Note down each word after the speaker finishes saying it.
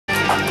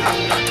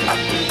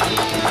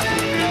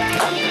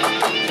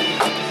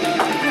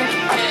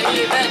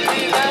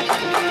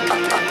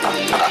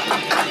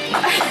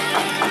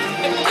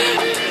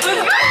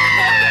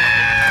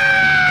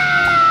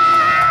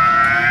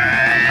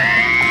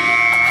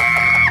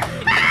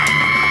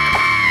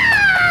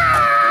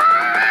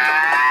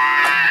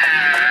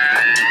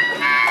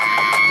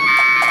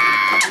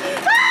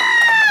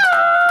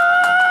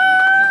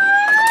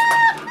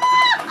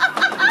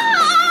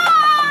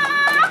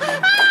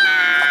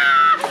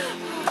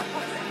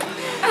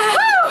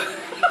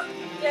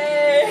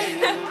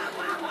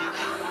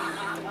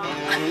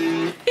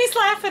He's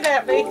laughing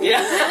at me. Yeah.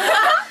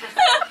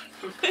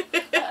 Alright,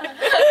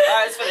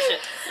 let's finish it.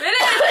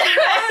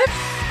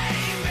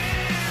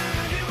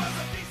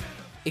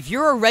 If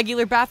you're a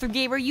regular bathroom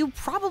gamer, you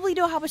probably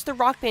know how much the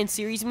Rock Band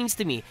series means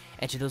to me,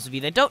 and to those of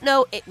you that don't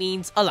know, it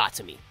means a lot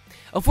to me.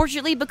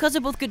 Unfortunately, because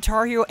of both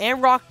Guitar Hero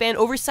and Rock Band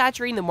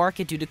oversaturating the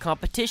market due to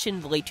competition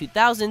in the late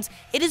 2000s,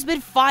 it has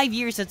been 5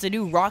 years since a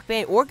new Rock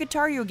Band or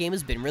Guitar Hero game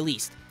has been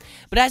released.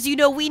 But as you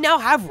know, we now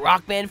have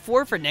Rock Band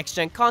 4 for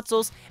next-gen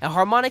consoles, and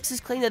Harmonix has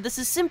claimed that this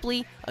is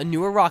simply a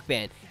newer Rock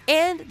Band,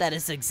 and that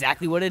is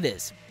exactly what it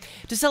is.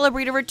 To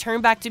celebrate a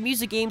return back to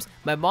music games,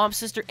 my mom,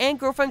 sister, and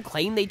girlfriend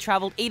claimed they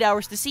traveled 8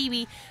 hours to see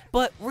me,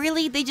 but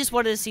really, they just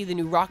wanted to see the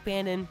new Rock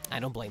Band, and I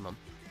don't blame them.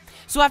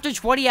 So after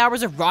 20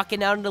 hours of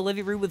rocking out in the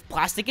living room with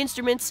plastic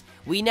instruments,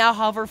 we now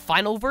have our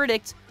final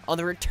verdict on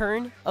the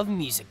return of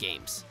music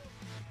games.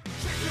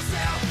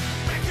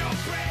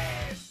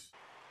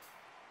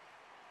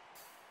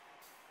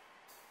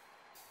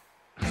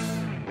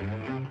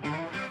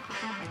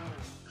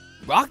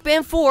 Rock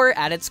Band 4,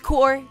 at its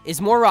core,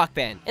 is more Rock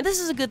Band, and this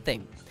is a good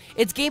thing.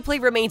 Its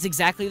gameplay remains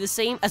exactly the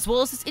same, as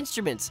well as its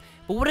instruments,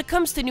 but when it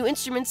comes to new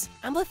instruments,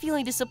 I'm left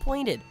feeling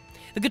disappointed.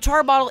 The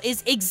guitar model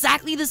is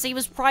exactly the same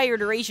as prior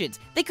iterations.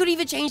 They could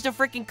even change the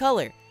freaking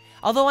color.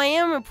 Although I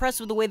am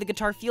impressed with the way the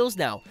guitar feels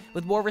now,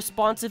 with more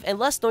responsive and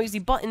less noisy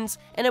buttons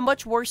and a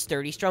much more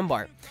sturdy strum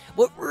bar.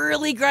 What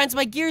really grinds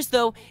my gears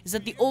though, is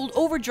that the old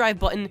overdrive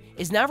button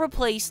is now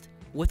replaced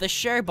with a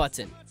share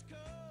button.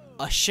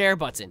 A share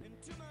button.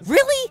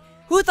 Really?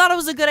 Who thought it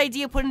was a good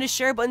idea putting a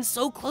share button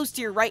so close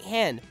to your right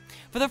hand?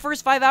 For the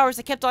first 5 hours,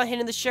 I kept on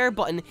hitting the share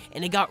button,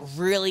 and it got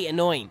really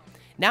annoying.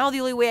 Now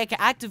the only way I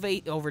can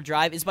activate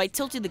overdrive is by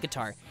tilting the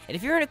guitar, and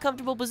if you're in a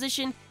comfortable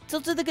position,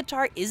 tilting the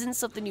guitar isn't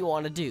something you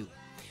want to do.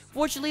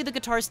 Fortunately, the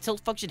guitar's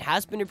tilt function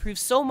has been improved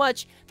so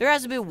much, there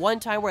hasn't been one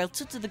time where I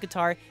tilted the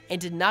guitar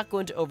and did not go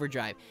into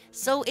overdrive,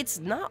 so it's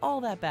not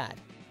all that bad.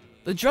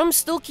 The drums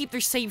still keep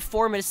their same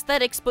form and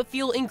aesthetics, but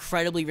feel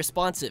incredibly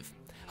responsive.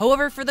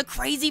 However, for the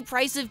crazy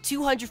price of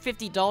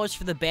 $250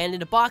 for the band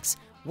in a box,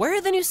 where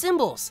are the new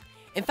cymbals?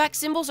 In fact,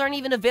 cymbals aren't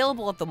even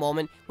available at the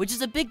moment, which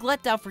is a big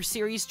letdown for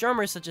serious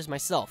drummers such as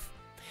myself.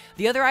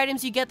 The other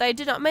items you get that I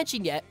did not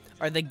mention yet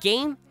are the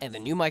game and the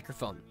new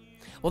microphone.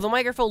 While the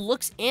microphone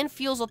looks and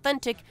feels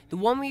authentic, the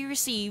one we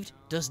received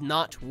does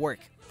not work.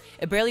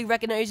 It barely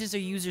recognizes a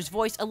user's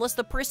voice unless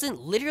the person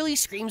literally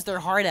screams their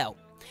heart out.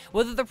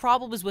 Whether the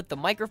problem is with the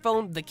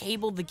microphone, the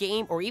cable, the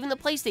game, or even the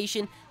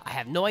PlayStation, I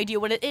have no idea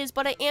what it is,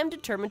 but I am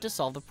determined to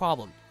solve the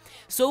problem.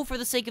 So for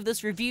the sake of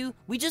this review,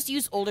 we just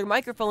use older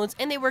microphones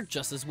and they work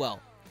just as well.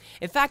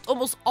 In fact,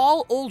 almost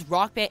all old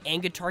Rock Band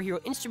and Guitar Hero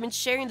instruments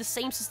sharing the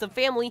same system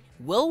family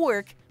will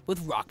work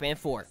with Rock Band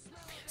 4.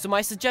 So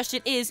my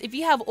suggestion is, if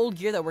you have old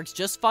gear that works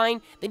just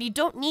fine, then you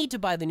don't need to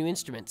buy the new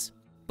instruments.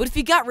 But if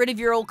you got rid of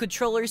your old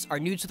controllers, are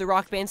new to the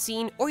Rock Band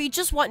scene, or you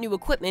just want new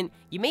equipment,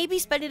 you may be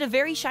spending a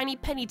very shiny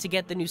penny to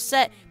get the new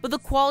set, but the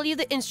quality of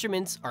the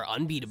instruments are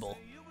unbeatable.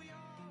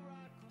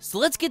 So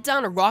let's get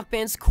down to Rock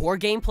Band's core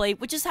gameplay,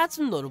 which has had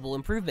some notable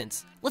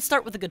improvements. Let's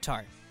start with the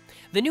guitar.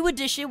 The new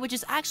addition, which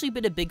has actually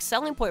been a big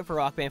selling point for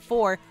Rock Band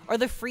 4, are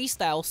the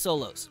freestyle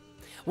solos.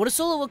 When a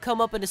solo will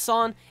come up in a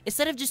song,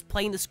 instead of just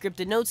playing the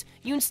scripted notes,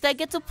 you instead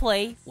get to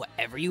play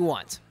whatever you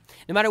want.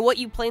 No matter what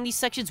you play in these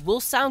sections will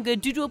sound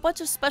good due to a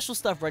bunch of special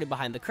stuff running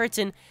behind the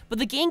curtain, but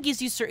the game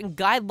gives you certain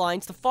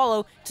guidelines to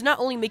follow to not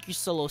only make your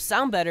solo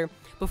sound better,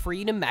 but for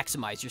you to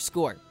maximize your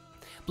score.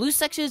 Blue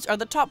sections are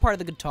the top part of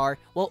the guitar,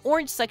 while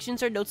orange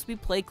sections are notes to be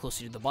played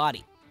closer to the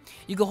body.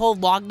 You can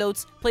hold log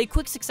notes, play a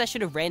quick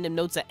succession of random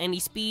notes at any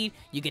speed,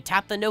 you can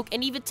tap the note,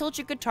 and even tilt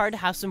your guitar to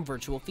have some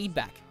virtual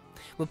feedback.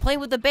 When playing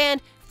with the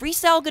band,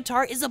 freestyle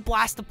guitar is a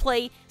blast to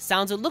play,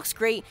 sounds and looks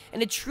great,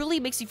 and it truly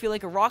makes you feel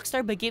like a rock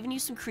star by giving you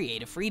some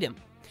creative freedom.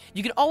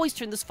 You can always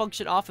turn this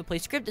function off and play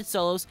scripted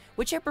solos,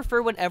 which I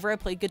prefer whenever I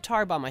play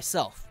guitar by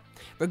myself.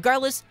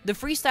 Regardless, the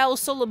freestyle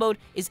solo mode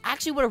is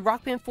actually one of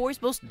Rock Band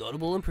 4's most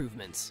notable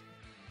improvements.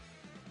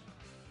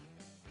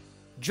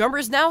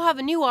 Drummers now have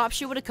a new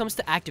option when it comes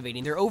to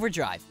activating their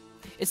overdrive.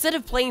 Instead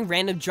of playing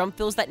random drum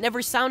fills that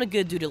never sounded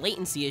good due to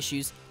latency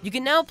issues, you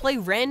can now play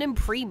random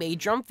pre-made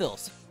drum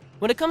fills.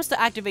 When it comes to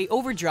activate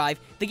overdrive,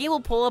 the game will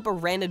pull up a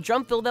random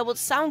drum fill that will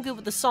sound good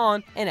with the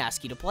song and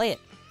ask you to play it.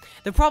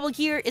 The problem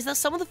here is that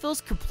some of the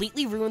fills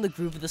completely ruin the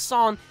groove of the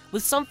song,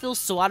 with some fills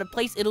so out of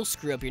place it'll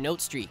screw up your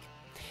note streak.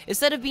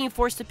 Instead of being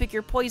forced to pick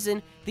your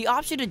poison, the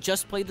option to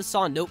just play the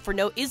song note for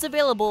note is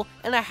available,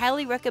 and I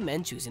highly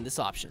recommend choosing this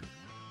option.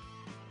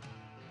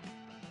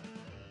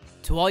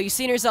 To all you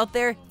singers out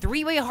there,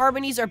 three-way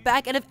harmonies are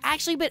back and have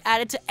actually been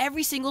added to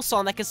every single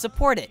song that can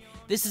support it.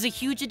 This is a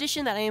huge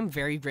addition that I am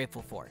very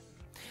grateful for.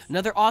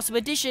 Another awesome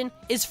addition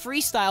is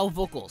freestyle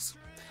vocals.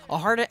 A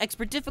harder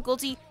expert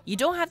difficulty, you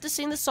don't have to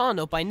sing the song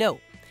note by note.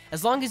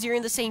 As long as you're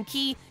in the same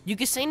key, you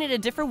can sing it a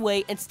different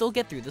way and still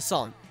get through the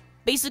song.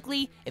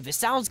 Basically, if it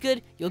sounds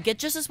good, you'll get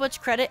just as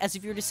much credit as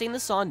if you were to sing the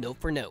song note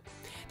for note.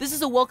 This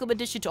is a welcome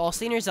addition to all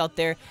singers out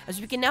there,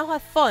 as we can now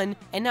have fun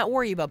and not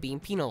worry about being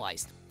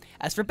penalized.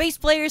 As for bass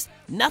players,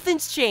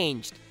 nothing's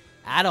changed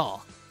at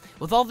all.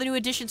 With all the new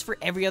additions for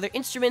every other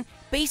instrument,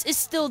 bass is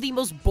still the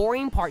most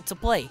boring part to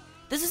play.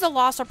 This is a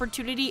lost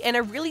opportunity, and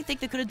I really think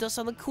they could have done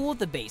something cool with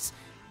the bass,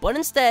 but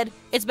instead,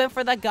 it's meant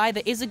for that guy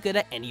that isn't good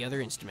at any other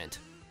instrument.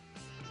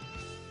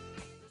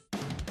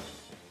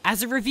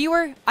 As a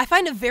reviewer, I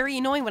find it very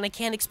annoying when I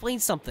can't explain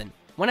something,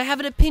 when I have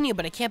an opinion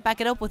but I can't back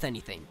it up with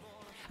anything.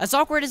 As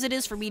awkward as it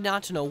is for me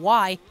not to know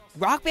why,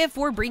 Rock Band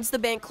 4 brings the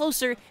band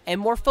closer and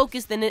more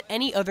focused than in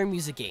any other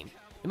music game.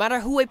 No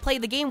matter who I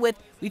played the game with,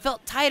 we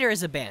felt tighter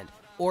as a band,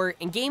 or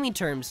in gaming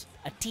terms,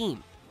 a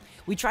team.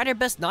 We tried our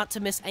best not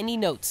to miss any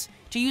notes,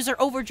 to use our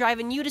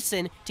overdrive in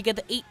unison to get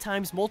the 8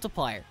 times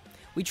multiplier.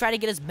 We tried to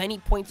get as many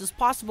points as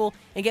possible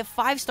and get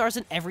 5 stars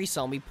in every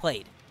song we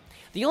played.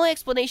 The only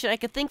explanation I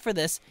could think for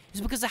this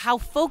is because of how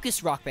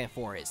focused Rock Band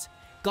 4 is.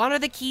 Gone are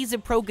the keys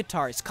and pro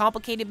guitars,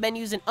 complicated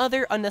menus, and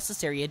other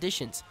unnecessary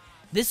additions.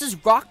 This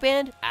is Rock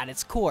Band at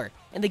its core,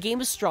 and the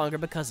game is stronger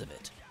because of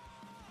it.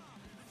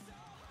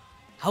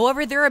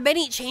 However, there are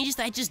many changes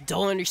that I just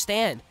don't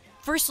understand.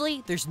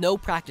 Firstly, there's no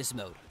practice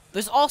mode.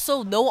 There's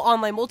also no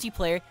online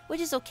multiplayer,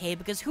 which is okay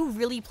because who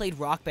really played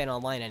Rock Band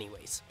online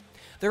anyways?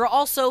 There are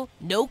also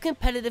no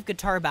competitive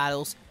guitar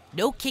battles,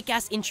 no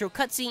kick-ass intro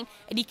cutscene,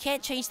 and you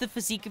can't change the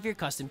physique of your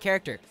custom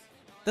character.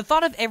 The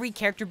thought of every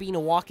character being a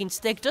walking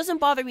stick doesn't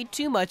bother me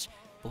too much,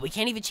 but we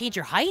can't even change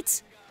your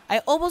heights? I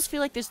almost feel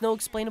like there's no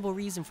explainable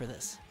reason for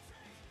this.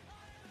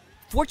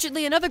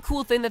 Fortunately, another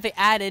cool thing that they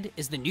added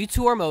is the new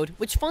tour mode,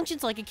 which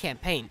functions like a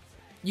campaign.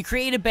 You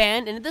create a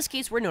band, and in this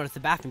case we're known as the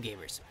Bathroom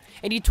Gamers,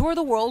 and you tour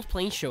the world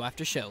playing show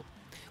after show.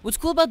 What's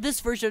cool about this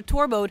version of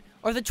tour mode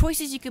are the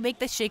choices you can make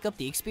that shake up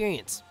the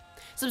experience.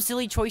 Some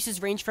silly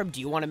choices range from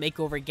do you want to make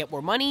over and get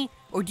more money,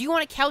 or do you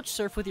want to couch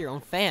surf with your own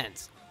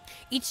fans?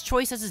 Each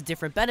choice has its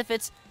different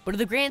benefits, but in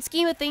the grand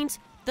scheme of things,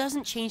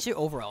 doesn't change their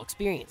overall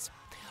experience.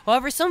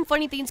 However, some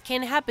funny things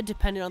can happen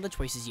depending on the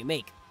choices you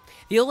make.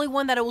 The only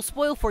one that I will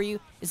spoil for you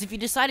is if you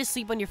decide to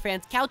sleep on your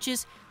fans'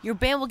 couches, your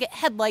band will get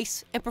head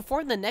lice and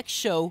perform the next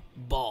show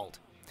bald.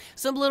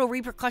 Some little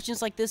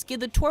repercussions like this give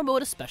the tour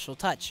mode a special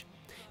touch.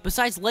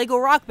 Besides LEGO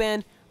Rock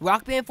Band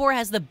 4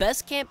 has the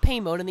best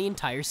campaign mode in the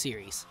entire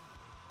series.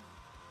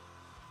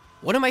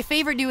 One of my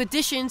favorite new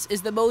additions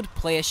is the mode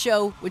Play a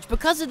Show, which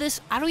because of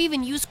this, I don't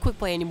even use Quick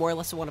Play anymore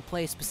unless I want to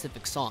play a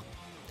specific song.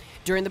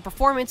 During the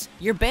performance,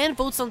 your band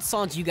votes on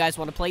songs you guys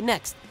want to play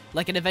next,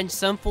 like an Avenged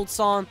Sevenfold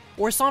song,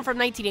 or a song from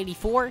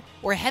 1984,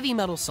 or a heavy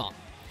metal song.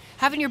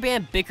 Having your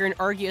band bicker and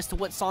argue as to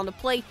what song to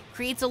play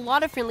creates a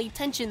lot of friendly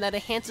tension that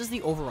enhances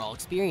the overall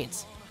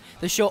experience.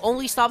 The show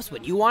only stops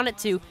when you want it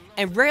to,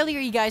 and rarely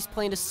are you guys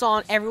playing a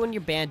song everyone in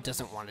your band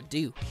doesn't want to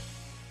do.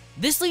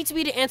 This leads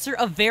me to answer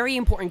a very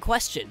important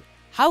question.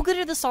 How good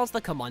are the songs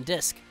that come on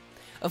disc?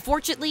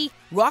 Unfortunately,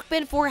 Rock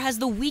Band 4 has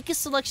the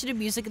weakest selection of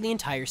music in the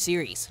entire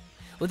series.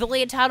 With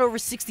only a tad over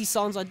 60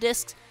 songs on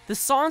discs, the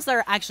songs that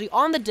are actually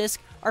on the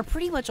disc are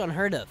pretty much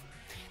unheard of.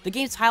 The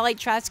game's highlight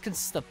tracks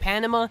consist of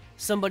Panama,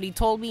 Somebody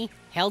Told Me,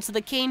 Hail to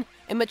the King,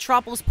 and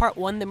Metropolis Part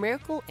 1, The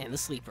Miracle, and The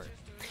Sleeper.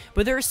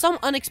 But there are some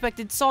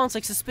unexpected songs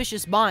like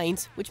Suspicious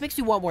Minds, which makes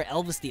me want more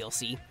Elvis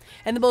DLC,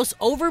 and the most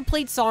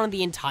overplayed song in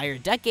the entire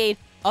decade,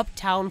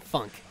 Uptown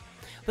Funk.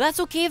 But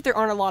that's okay if there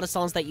aren't a lot of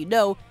songs that you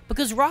know,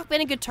 because Rock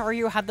Band and Guitar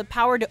Hero have the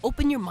power to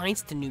open your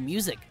minds to new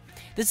music.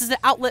 This is an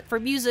outlet for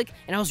music,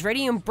 and I was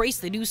ready to embrace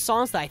the new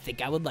songs that I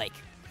think I would like.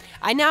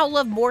 I now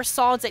love more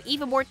songs and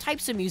even more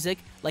types of music,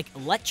 like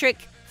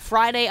Electric,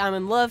 Friday, I'm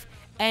in Love,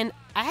 and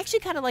I actually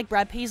kind of like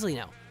Brad Paisley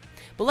now.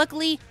 But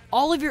luckily,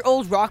 all of your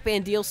old Rock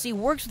Band DLC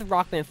works with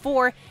Rock Band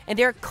 4, and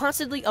they are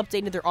constantly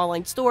updating their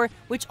online store,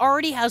 which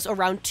already has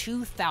around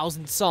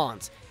 2,000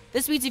 songs.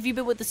 This means if you've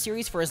been with the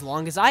series for as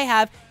long as I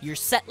have, your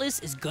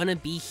setlist is gonna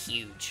be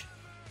huge.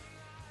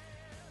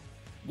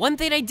 One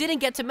thing I didn't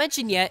get to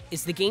mention yet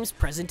is the game's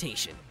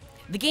presentation.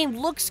 The game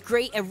looks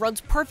great and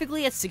runs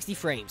perfectly at 60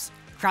 frames.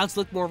 Crowds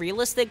look more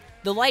realistic,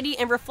 the lighting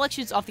and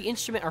reflections off the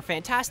instrument are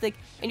fantastic,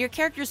 and your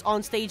character's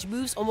on-stage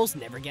moves almost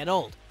never get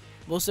old.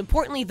 Most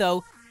importantly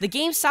though, the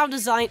game's sound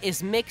design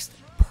is mixed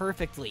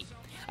perfectly.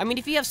 I mean,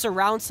 if you have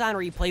surround sound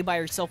or you play by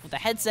yourself with a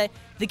headset,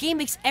 the game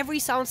makes every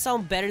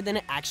sound better than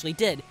it actually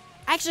did.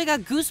 I actually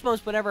got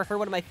goosebumps whenever I heard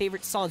one of my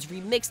favorite songs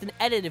remixed and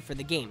edited for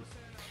the game.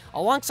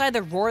 Alongside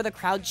the roar of the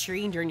crowd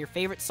cheering during your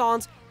favorite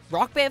songs,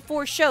 Rock Band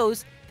 4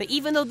 shows that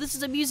even though this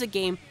is a music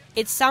game,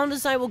 its sound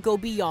design will go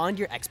beyond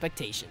your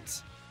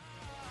expectations.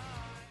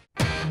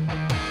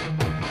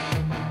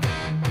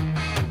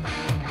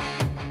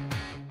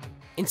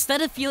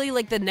 Instead of feeling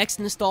like the next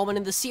installment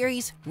in the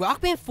series,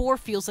 Rock Band 4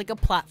 feels like a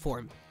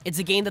platform. It's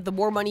a game that the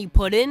more money you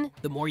put in,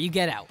 the more you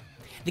get out.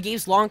 The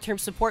game's long-term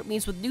support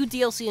means with new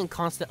DLC and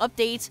constant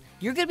updates,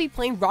 you're going to be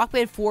playing Rock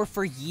Band 4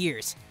 for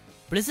years.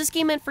 But is this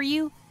game meant for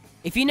you?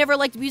 If you never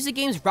liked music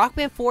games, Rock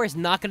Band 4 is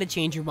not going to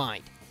change your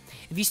mind.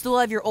 If you still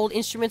have your old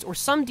instruments or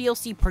some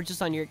DLC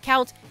purchased on your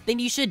account, then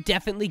you should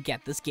definitely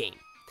get this game.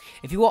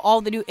 If you want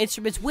all the new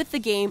instruments with the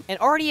game and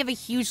already have a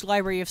huge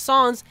library of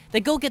songs,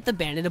 then go get the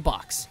band in a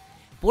box.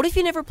 But what if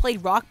you never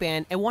played Rock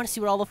Band and want to see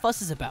what all the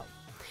fuss is about?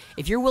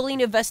 If you're willing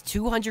to invest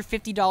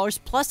 $250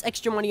 plus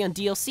extra money on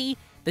DLC,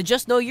 then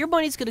just know your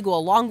money's going to go a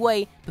long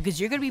way because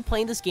you're going to be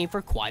playing this game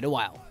for quite a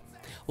while.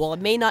 While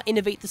it may not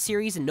innovate the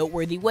series in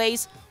noteworthy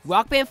ways,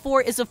 Rock Band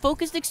 4 is a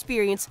focused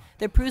experience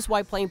that proves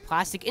why playing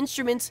plastic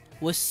instruments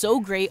was so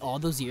great all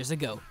those years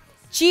ago.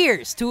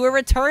 Cheers to a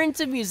return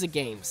to music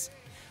games!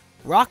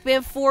 Rock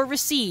Band 4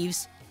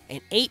 receives an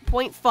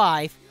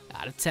 8.5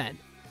 out of 10.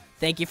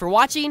 Thank you for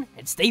watching,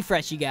 and stay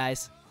fresh, you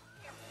guys.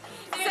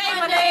 Say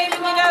my name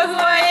and you know who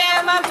I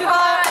am. I'm too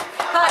hot.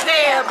 Hot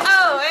damn.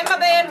 Oh, and my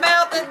band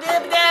about the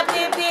dib dab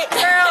dib dib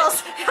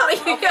girls. How do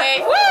you go?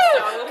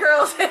 Woo!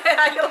 Girls.